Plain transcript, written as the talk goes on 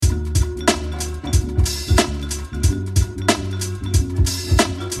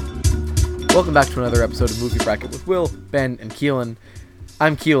Welcome back to another episode of Movie Bracket with Will, Ben, and Keelan.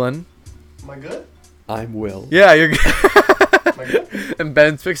 I'm Keelan. Am I good? I'm Will. Yeah, you're good. Am I good? And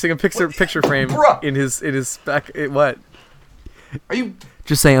Ben's fixing a picture frame Bruh. in his back. What? Are you?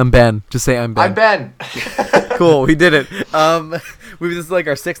 Just say I'm Ben. Just say I'm Ben. I'm Ben. Cool, we did it. This is like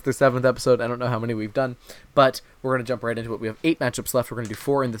our 6th or 7th episode. I don't know how many we've done, but we're gonna jump right into it. We have 8 matchups left. We're gonna do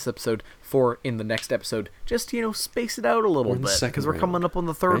 4 in this episode, 4 in the next episode. Just space it out a little bit because we're coming up on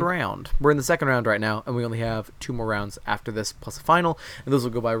the third round. We're in the second round right now, and we only have 2 more rounds after this plus a final, and those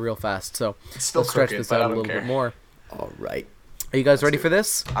will go by real fast. So It's still let's stretch crooked, this but out I a don't little care. bit more. All right. Are you guys ready do it. for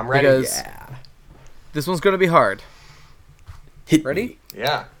this? I'm ready. Because Yeah. this one's gonna be hard. Hit Ready? me.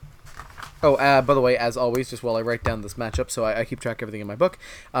 Yeah. Oh, by the way, as always, just while I write down this matchup, so I keep track of everything in my book,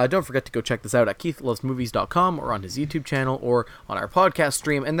 don't forget to go check this out at KeithLovesMovies.com or on his YouTube channel or on our podcast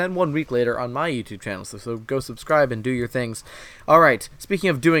stream, and then 1 week later on my YouTube channel. So go subscribe and do your things. All right, speaking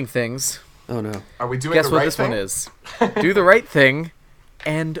of doing things, Oh no. Are we doing guess the what right this thing? one is? Do the Right Thing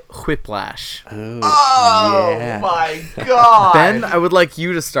and Whiplash. Oh, Oh yeah. my God. Ben, I would like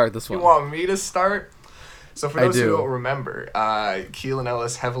you to start this you one. want me to start? So for I those who do. don't remember, Keelan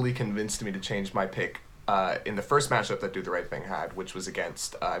Ellis heavily convinced me to change my pick in the first matchup that Do the Right Thing had, which was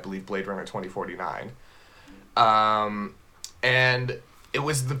against, I believe, Blade Runner 2049. And it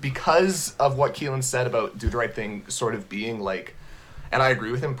was because of what Keelan said about Do the Right Thing sort of being like, and I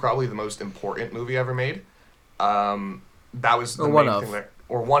agree with him, probably the most important movie ever made. That was the Or one main of. thing that,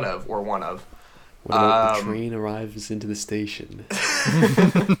 or one of. What about the train arrives into the station?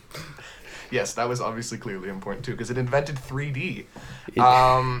 Yes, that was obviously clearly important too, because it invented 3D.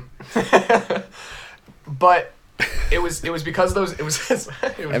 But it was because those it was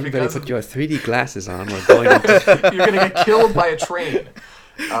Everybody because put your 3D glasses on. We're going into... you're gonna get killed by a train.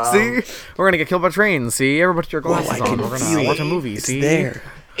 See? We're going to get killed by trains. See? Everybody put your glasses I on. can We're going feel to watch a it. movie. It's See? there.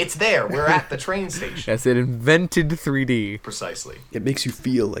 It's there. We're at the train station. Yes, it invented 3D. Precisely. It makes you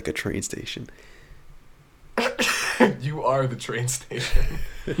feel like a train station. You are the train station.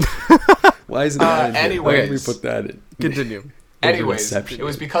 Why isn't that in here? Why anyways. did we put that in? Continue. Anyways, Inception. it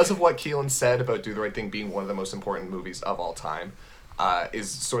was because of what Keelan said about Do the Right Thing being one of the most important movies of all time, is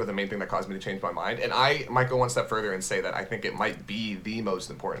sort of the main thing that caused me to change my mind. And I might go one step further and say that I think it might be the most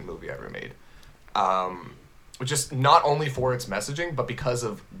important movie ever made. Just not only for its messaging, but because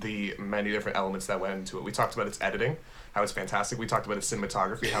of the many different elements that went into it. We talked about its editing, how it's fantastic. We talked about its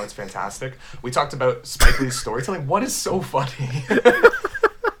cinematography, how it's fantastic. We talked about Spike Lee's storytelling. What is so funny?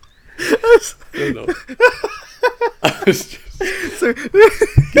 No. I was just...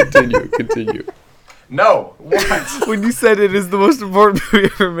 Continue. No. What? When you said it is the most important movie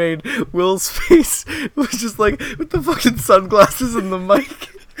ever made, Will's face was just like, with the fucking sunglasses and the mic.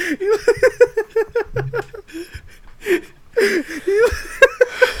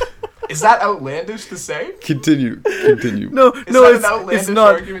 Is that outlandish to say? Continue. No, Is no, that an it's outlandish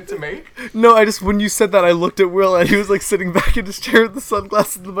not. argument to make? No, when you said that, I looked at Will and he was like sitting back in his chair with the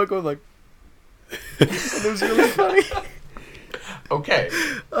sunglasses and the mic going like, and it was really funny. Okay.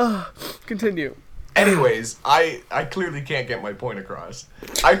 Continue. Anyways, I clearly can't get my point across.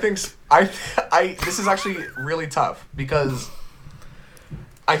 I think this is actually really tough because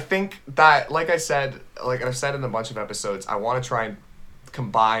I think that, like I've said in a bunch of episodes, I want to try and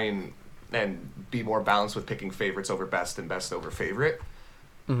combine and be more balanced with picking favorites over best and best over favorite.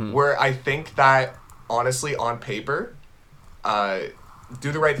 Mm-hmm. Where I think that, honestly, on paper,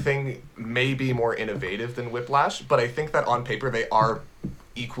 Do the Right Thing may be more innovative than Whiplash, but I think that on paper they are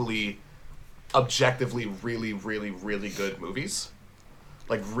equally, objectively, really, really, really good movies.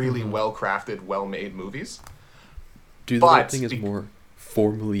 Like, really well-crafted, well-made movies. Do the Right Thing is more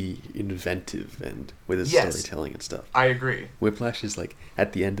formally inventive and with its storytelling and stuff. I agree. Whiplash is like,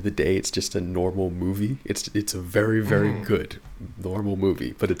 at the end of the day, it's just a normal movie. It's a very, very good normal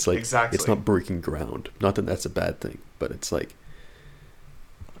movie, but it's like, it's not breaking ground. Not that that's a bad thing, but it's like,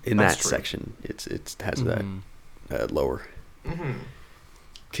 in That's that true. section, it has that lower.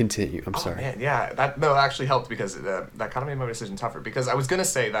 Continue. I'm sorry. Man, yeah, that actually helped because that kind of made my decision tougher. Because I was gonna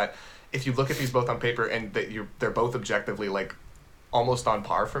say that if you look at these both on paper and that they're both objectively like almost on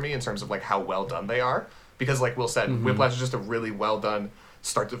par for me in terms of like how well done they are. Because like Will said, Whiplash is just a really well done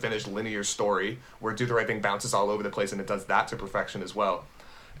start to finish linear story where Do the Right Thing bounces all over the place and it does that to perfection as well.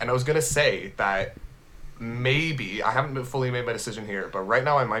 And I was gonna say that maybe I haven't fully made my decision here, but right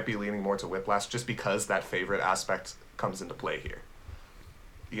now I might be leaning more to Whiplash just because that favorite aspect comes into play here.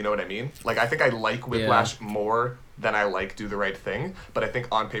 You know what I mean? Like, I think I like Whiplash more than I like Do the Right Thing, but I think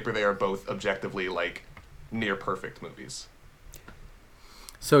on paper they are both objectively, like, near perfect movies.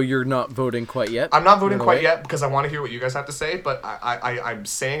 So you're not voting quite yet? I'm not voting quite yet because I want to hear what you guys have to say, but I'm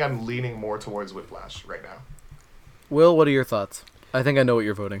saying I'm leaning more towards Whiplash right now. Will, what are your thoughts? I think I know what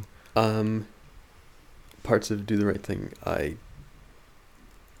you're voting. Parts of Do the Right Thing I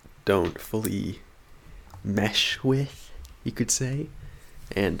don't fully mesh with, you could say.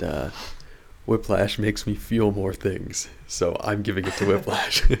 And Whiplash makes me feel more things. So I'm giving it to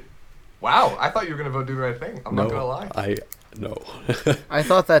Whiplash. Wow, I thought you were going to vote Do the Right Thing. I'm not going to lie. No. I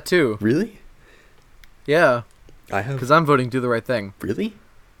thought that too. Really? Yeah. I have. Because I'm voting Do the Right Thing. Really?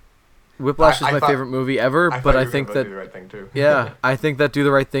 Whiplash is my favorite movie ever, but I think that Do the Right Thing too. Yeah, I think that Do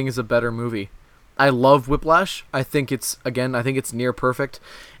the Right Thing is a better movie. I love Whiplash. I think it's near perfect,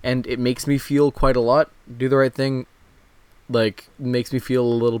 and it makes me feel quite a lot. Do the Right Thing, makes me feel a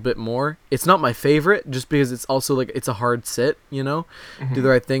little bit more. It's not my favorite, just because it's also it's a hard sit, you know. Mm-hmm. Do the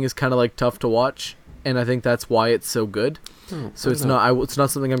Right Thing is kind of tough to watch, and I think that's why it's so good. So it's not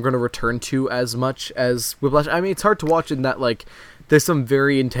something I'm going to return to as much as Whiplash. I mean, it's hard to watch in that there's some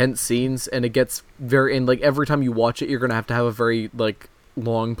very intense scenes, and it gets very every time you watch it, you're going to have a very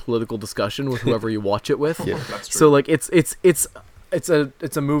long political discussion with whoever you watch it with. Yeah, that's true. So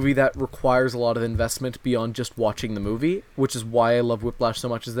it's a movie that requires a lot of investment beyond just watching the movie, which is why I love Whiplash so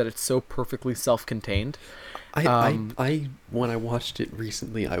much, is that it's so perfectly self-contained. I when I watched it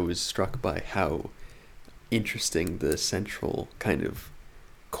recently, I was struck by how interesting the central kind of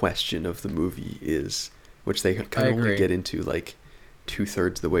question of the movie is, which they kind of only get into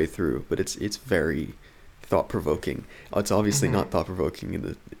 2/3 the way through, but it's very thought-provoking. It's obviously not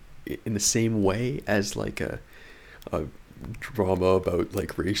thought-provoking in the same way as a drama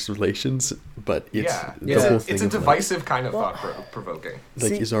about race relations, but it's the whole thing. It's a divisive kind of thought-provoking.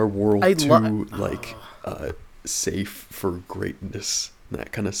 Is our world too safe for greatness,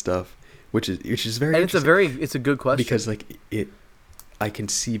 that kind of stuff, which is very. And it's a good question, because I can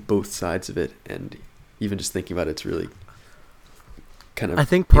see both sides of it, and even just thinking about it's really kind of. I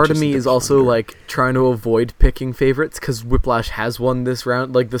think part of me is also trying to avoid picking favorites, because Whiplash has won this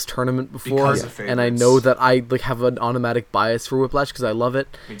round, this tournament before, and I know that I have an automatic bias for Whiplash because I love it.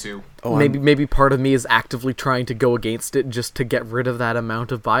 Me too. Maybe part of me is actively trying to go against it just to get rid of that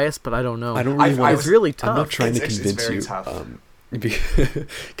amount of bias, but I don't know. I don't really want. It's really tough. I'm not trying to convince you,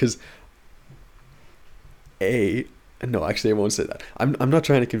 because no, actually, I won't say that. I'm not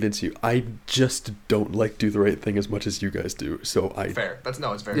trying to convince you. I just don't Do the Right Thing as much as you guys do. So fair. It's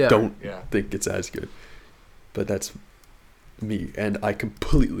very don't think it's as good. But that's me, and I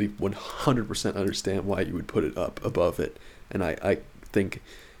completely 100% understand why you would put it up above it. And I think,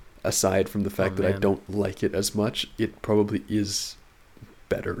 aside from the fact that I don't like it as much, it probably is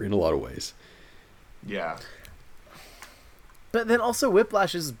better in a lot of ways. Yeah. But then also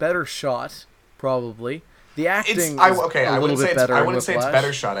Whiplash is better shot, probably. The acting I wouldn't say it's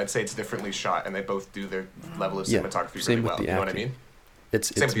better shot. I'd say it's differently shot, and they both do their level of cinematography really well. You know what I mean?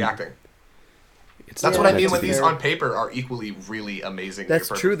 Same with the acting. That's what I mean when these on paper are equally really amazing. That's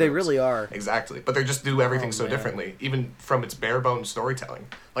true. They really are. Exactly. But they just do everything so differently, even from its bare bones storytelling.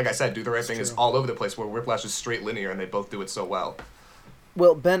 Like I said, Do the Right Thing is all over the place, where Whiplash is straight linear, and they both do it so well.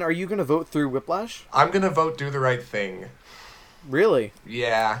 Well, Ben, are you going to vote through Whiplash? I'm going to vote Do the Right Thing. Really?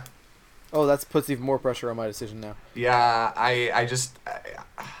 Yeah. Oh, that puts even more pressure on my decision now. Yeah,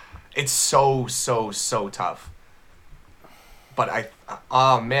 it's so tough. But I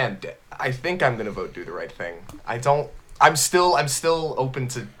think I'm gonna vote Do the Right Thing. I'm still open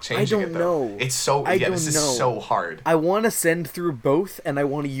to changing it though. I don't know. It's so this is so hard. I want to send through both, and I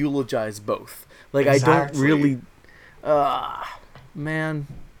want to eulogize both. Exactly. I don't really, man,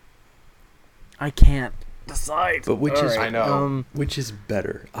 I can't decide. But which I know. Which is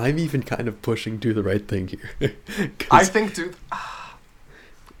better? I'm even kind of pushing Do the Right Thing here. I think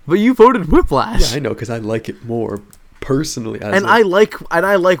But you voted Whiplash. Yeah, I know, because I like it more personally. I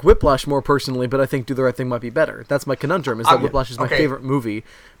like Whiplash more personally, but I think Do the Right Thing might be better. That's my conundrum. Is that Whiplash is my favorite movie,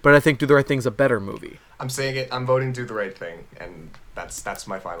 but I think Do the Right Thing's a better movie. I'm saying it. I'm voting Do the Right Thing, and that's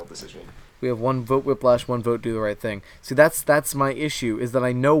my final decision. We have one vote Whiplash, one vote Do the Right Thing. See, that's my issue, is that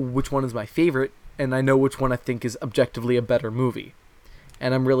I know which one is my favorite, and I know which one I think is objectively a better movie.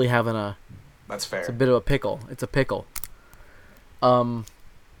 And I'm really having That's fair. It's a bit of a pickle. It's a pickle. So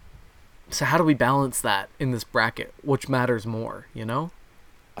how do we balance that in this bracket? Which matters more, you know?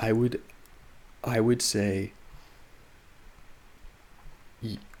 I would say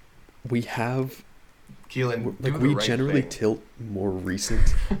we have Keelan, we generally tilt more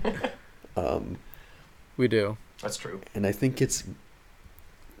recent. We do. That's true. And I think it's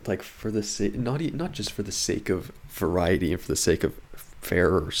for the sake, not just for the sake of variety and for the sake of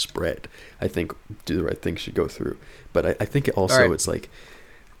fairer spread. I think Do the Right Thing should go through, but I think it also it's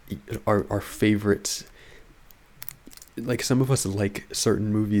our favorites. Like, some of us like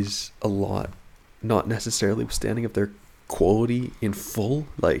certain movies a lot, not necessarily standing up their quality in full.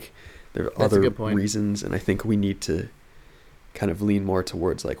 Like, there are other reasons, and I think we need to kind of lean more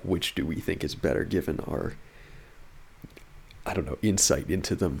towards, like, which do we think is better given our, I don't know, insight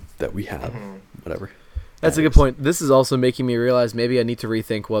into them that we have. Whatever. That's a good point. This is also making me realize maybe I need to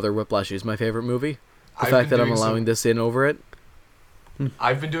rethink whether Whiplash is my favorite movie. The fact that I'm allowing this in over it.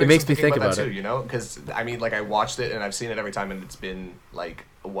 I've been doing. It makes me think about that too, you know, because I mean, like, I watched it and I've seen it every time, and it's been like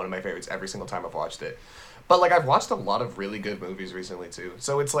one of my favorites every single time I've watched it. But like, I've watched a lot of really good movies recently too,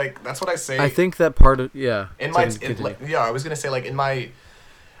 so it's like that's what I say. I think that part of I was gonna say, like, in my,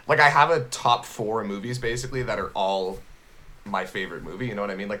 like, I have a top 4 movies basically that are all my favorite movie. You know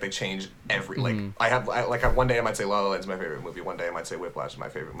what I mean? Like, they change every like one day I might say La La Land's my favorite movie. One day I might say Whiplash is my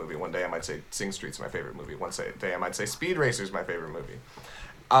favorite movie. One day I might say Sing Street's my favorite movie. One day I might say Speed Racer's my favorite movie.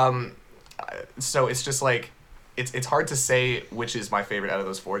 So it's just like it's hard to say which is my favorite out of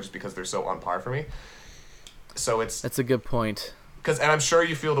those 4 just because they're so on par for me. So that's a good point. And I'm sure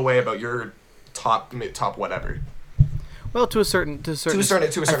you feel the way about your top whatever. Well, to a certain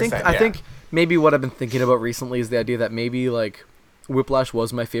extent, I think maybe what I've been thinking about recently is the idea that maybe, like, Whiplash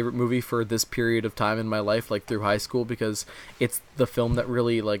was my favorite movie for this period of time in my life, like through high school, because it's the film that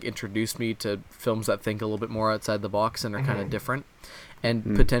really, like, introduced me to films that think a little bit more outside the box and are kind of different.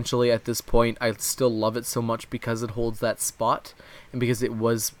 And potentially at this point, I still love it so much because it holds that spot and because it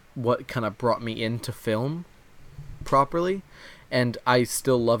was what kind of brought me into film properly. And I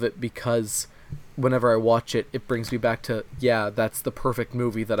still love it because whenever I watch it, it brings me back to, that's the perfect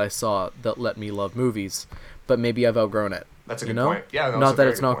movie that I saw that let me love movies, but maybe I've outgrown it. That's a good point. Yeah, not that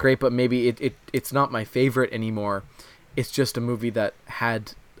it's not great, but maybe it's not my favorite anymore. It's just a movie that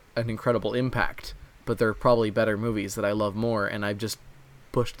had an incredible impact, but there are probably better movies that I love more, and I've just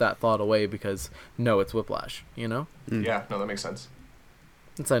pushed that thought away because, no, it's Whiplash, you know? Yeah, no, that makes sense.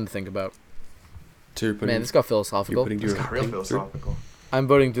 It's something to think about. So man, this got philosophical. This got real philosophical. I'm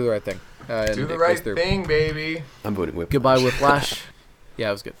voting Do the Right Thing. Do the right thing, baby. I'm voting Whiplash. Goodbye, Whiplash. Yeah,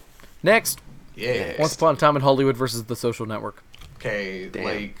 it was good. Next. Yes. Once Upon a Time in Hollywood versus The Social Network. Okay,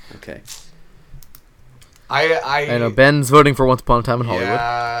 okay. I know Ben's voting for Once Upon a Time in Hollywood.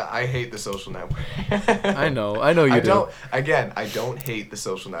 Yeah, I hate The Social Network. I know you do. I don't hate The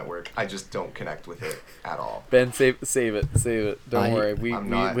Social Network. I just don't connect with it at all. Ben, save it. Don't worry. We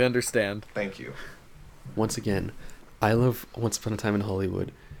understand. Thank you. Once again, I love Once Upon a Time in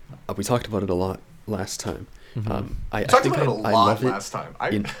Hollywood. We talked about it a lot last time. I talked think about it a lot last time.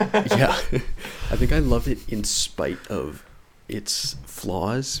 Yeah, I think I love it in spite of its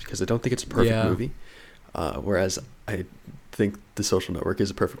flaws because I don't think it's a perfect movie. Whereas I think The Social Network is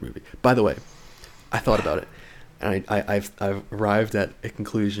a perfect movie. By the way, I thought about it, and I've arrived at a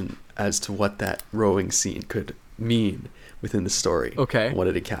conclusion as to what that rowing scene could mean within the story. Okay. What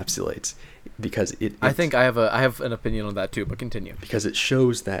it encapsulates, because I think I have an opinion on that too. But continue. Because it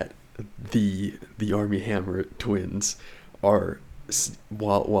shows that the Armie Hammer twins are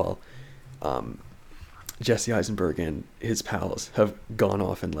while Jesse Eisenberg and his pals have gone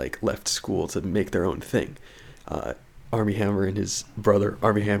off and like left school to make their own thing. Armie Hammer and his brother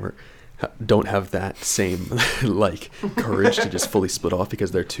Armie Hammer don't have that same like courage to just fully split off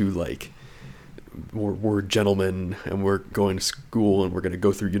because they're too like we're gentlemen and we're going to school and we're going to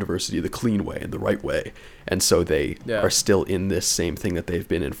go through university the clean way and the right way, and so they are still in this same thing that they've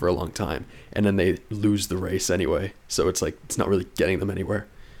been in for a long time, and then they lose the race anyway, so it's like it's not really getting them anywhere.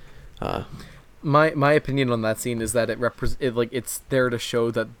 My opinion on that scene is that it's there to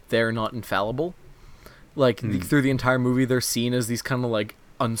show that they're not infallible. Like through the entire movie, they're seen as these kind of like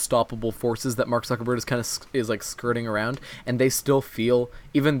unstoppable forces that Mark Zuckerberg is like skirting around, and they still feel,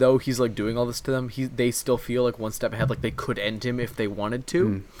 even though he's like doing all this to them, they still feel like one step ahead, like they could end him if they wanted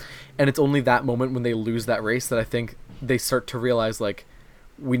to. And it's only that moment when they lose that race that I think they start to realize like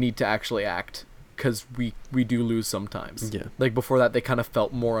we need to actually act, because we do lose sometimes. Like before that they kind of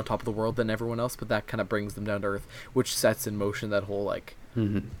felt more on top of the world than everyone else, but that kind of brings them down to earth, which sets in motion that whole like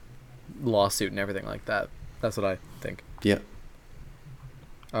lawsuit and everything like that. That's what I think.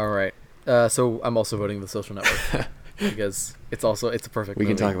 All right. So I'm also voting The Social Network because it's a perfect movie. We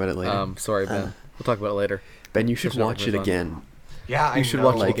can talk about it later. Sorry, Ben. We'll talk about it later. Ben, you should watch it again. Yeah, you should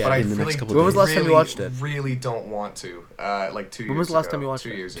watch it again. But in the next couple when was the last time you watched it? Really don't want to. Like 2 years ago. When was the last time you watched it?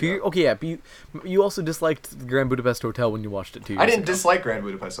 2 years ago. Okay, yeah. But you also disliked Grand Budapest Hotel when you watched it 2 years ago. I didn't dislike Grand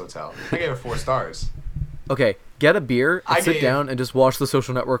Budapest Hotel. I gave it 4 stars. Okay, get a beer and sit down and just watch The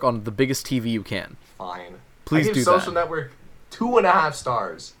Social Network on the biggest TV you can. Fine. Please do that. Social Network 2.5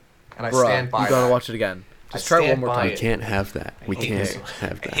 stars. And I stand by that. You gotta watch it again. Just try it one more time. We can't have that. We can't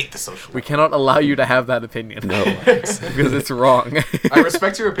have that. I hate the Social Network. We cannot allow you to have that opinion. No. Because it's wrong. I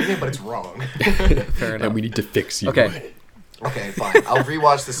respect your opinion, but it's wrong. Fair enough. And we need to fix you. Okay. Okay, fine. I'll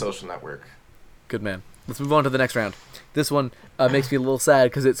rewatch The Social Network. Good man. Let's move on to the next round. This one makes me a little sad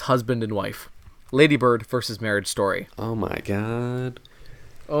because it's husband and wife. Lady Bird versus Marriage Story. Oh my god.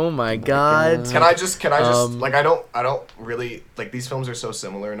 Oh my god. Can I just like I don't really like these films are so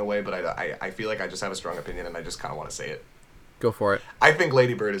similar in a way, but I feel like I just have a strong opinion and I just kind of want to say it. Go for it. I think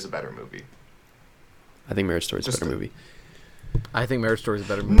Lady Bird is a better movie. I think Marriage Story is a better movie. I think Marriage Story is a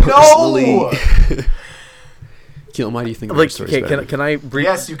better movie. No. Keelan, why do you think Marriage Story is better? Can I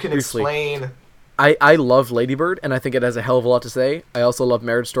Yes, you can explain. I love Lady Bird, and I think it has a hell of a lot to say. I also love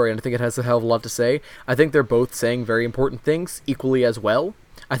Marriage Story, and I think it has a hell of a lot to say. I think they're both saying very important things equally as well.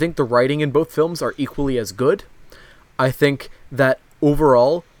 I think the writing in both films are equally as good. I think that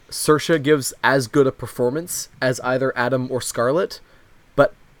overall, Saoirse gives as good a performance as either Adam or Scarlett,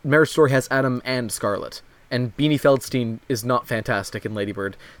 but Marriage Story has Adam and Scarlett. And Beanie Feldstein is not fantastic in Lady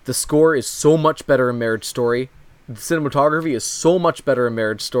Bird. The score is so much better in Marriage Story. The cinematography is so much better in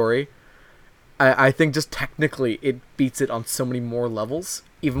Marriage Story. I think just technically it beats it on so many more levels,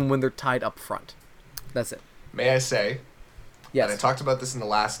 even when they're tied up front. That's it. May I say? Yes. And I talked about this in the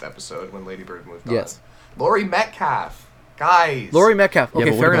last episode when Lady Bird moved on. Yes. Laurie Metcalf. Guys. Laurie Metcalf.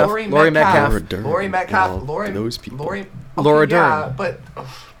 Okay, fair enough. Laurie Metcalf. Laurie Metcalf. Those people. Laura Dern. Yeah, but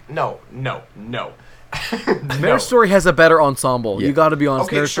no. Marriage Story has a better ensemble. Yeah. You got to be honest.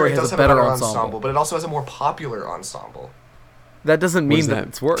 Okay, Marriage sure, Story it does has a have better ensemble. but it also has a more popular ensemble. That doesn't mean is that that?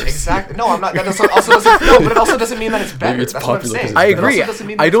 it's worse. Exactly. No, I'm not. That also doesn't. No, but it also doesn't mean that it's better. Maybe it's That's what I'm popular saying. because I it's agree. It also doesn't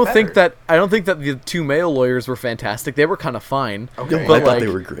mean that I it's don't better. think that the two male lawyers were fantastic. They were kind of fine. Okay. But I thought like, they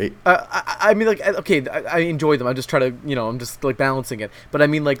were great. I mean, like, okay, I enjoy them. I just try to, I'm just like balancing it. But I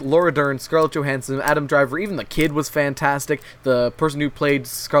mean, like Laura Dern, Scarlett Johansson, Adam Driver, even the kid was fantastic. The person who played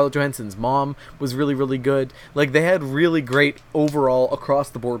Scarlett Johansson's mom was really, really good. Like, they had really great overall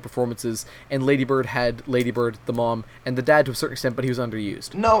across the board performances. And Lady Bird had Lady Bird, the mom, and the dad to a certain extent, but he was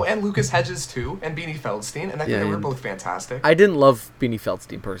underused. No, and Lucas Hedges too, and Beanie Feldstein, and I think they were both fantastic. I didn't love Beanie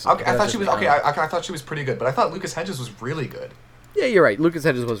Feldstein personally. Okay, I thought she was okay. I thought she was pretty good, but I thought Lucas Hedges was really good. Yeah, you're right. Lucas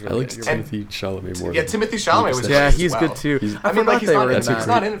Hedges was really I liked good. Timothy Chalamet more. Yeah, Timothy Chalamet was. Yeah, great he's as well. good too. I mean, like he's he's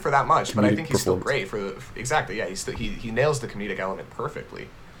not in it for that much, but I comedic think he's still performance. great for exactly. Yeah, he nails the comedic element perfectly.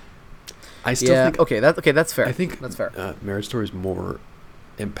 I still think. Okay, that's fair. I think that's fair. Marriage Story is more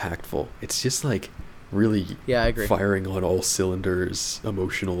impactful. It's just like really I agree. firing on all cylinders,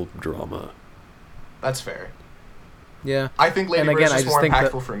 emotional drama. That's fair. Yeah. I think Lady And Bird is again, just I just more think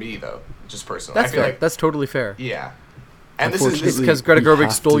impactful that- for me, though, just personally. That's I feel fair. like That's totally fair. yeah, and this is Unfortunately, because Greta we Gerwig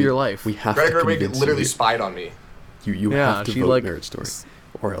have stole to- your life. We have Greta to Gerwig convince literally you. spied on me. You Yeah, have to she, vote like, Marriage Story,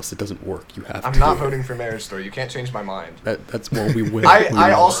 or else it doesn't work. You have I'm to. not voting for Marriage Story. You can't change my mind. That's well, we will.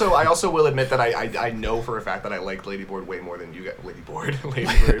 I also will admit that I know for a fact that I like Lady Bird way more than you guys. Lady Bird.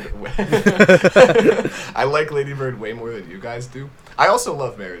 I like Lady Bird way more than you guys do. I also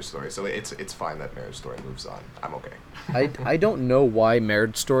love Marriage Story, so it's fine that Marriage Story moves on. I'm okay. I don't know why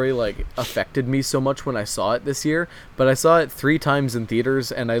Marriage Story like affected me so much when I saw it this year, but I saw it 3 times in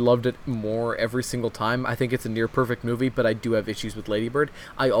theaters and I loved it more every single time. I think it's a near perfect movie, but I do have issues with Lady Bird.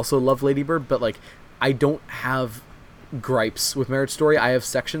 I also love Lady Bird, but like I don't have gripes with Marriage Story. I have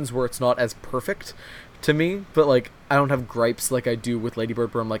sections where it's not as perfect to me, but like I don't have gripes like I do with Lady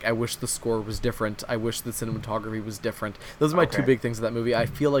Bird, where I'm like, I wish the score was different, I wish the cinematography was different. Those are my two big things of that movie. I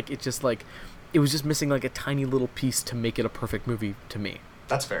feel like it just like it was just missing like a tiny little piece to make it a perfect movie to me.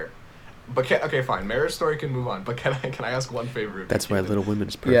 That's fair. But okay, fine. Marriage Story can move on. But can I ask one favor? That's why Little Women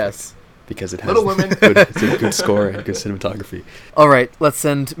is perfect. Yes. Because it has Little Women. it's a good score and good cinematography. All right, let's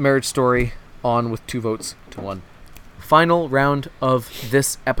send Marriage Story on with 2 votes to 1. Final round of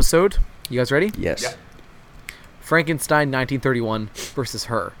this episode. You guys ready? Yes. Yeah. Frankenstein 1931 versus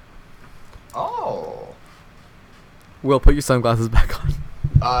Her. Oh. Will, put your sunglasses back on.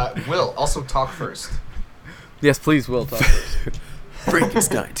 Will, also talk first. Yes, please, Will, talk first.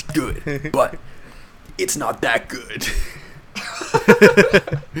 Frankenstein's good, but it's not that good.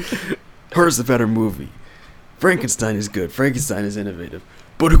 Her's the better movie. Frankenstein is good. Frankenstein is innovative.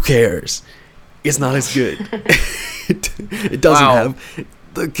 But who cares? It's not as good. It doesn't have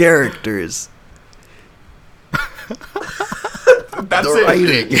the characters. That's The it.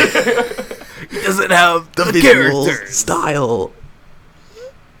 writing. It doesn't have The visual style.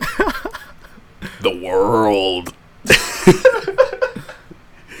 The world.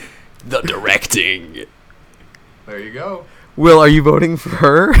 The directing. There you go. Will, are you voting for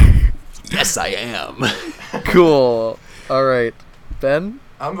Her? Yes, I am. Cool. All right. Ben?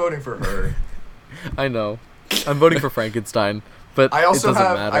 I'm voting for Her. I know. I'm voting for Frankenstein, but I also it doesn't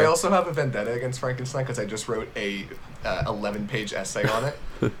have matter. I also have a vendetta against Frankenstein because I just wrote a 11-page essay on it.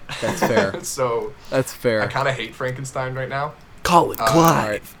 That's fair. So that's fair. I kind of hate Frankenstein right now. Colin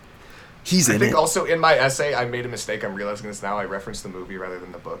Clive. He's in it. I think also in my essay I made a mistake. I'm realizing this now. I referenced the movie rather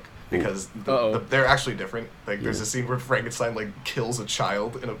than the book because they're actually different. Like there's a scene where Frankenstein like kills a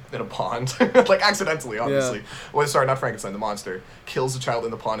child in a pond, like accidentally, obviously. Yeah. Well, sorry, not Frankenstein. The monster kills a child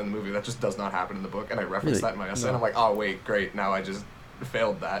in the pond in the movie. That just does not happen in the book, and I referenced that in my essay. And I'm like, oh wait, great. Now I just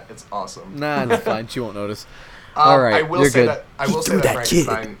failed that. It's awesome. Nah, it's fine. She won't notice. All right, I will you're say good. that I will say that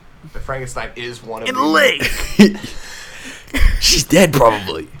Frankenstein is one of in the lake. She's dead,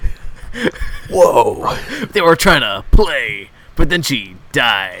 probably. Whoa! They were trying to play, but then she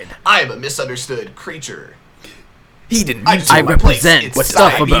died. I am a misunderstood creature. He didn't. I represent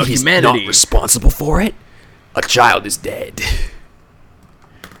stuff about He's humanity. not responsible for it. A child is dead.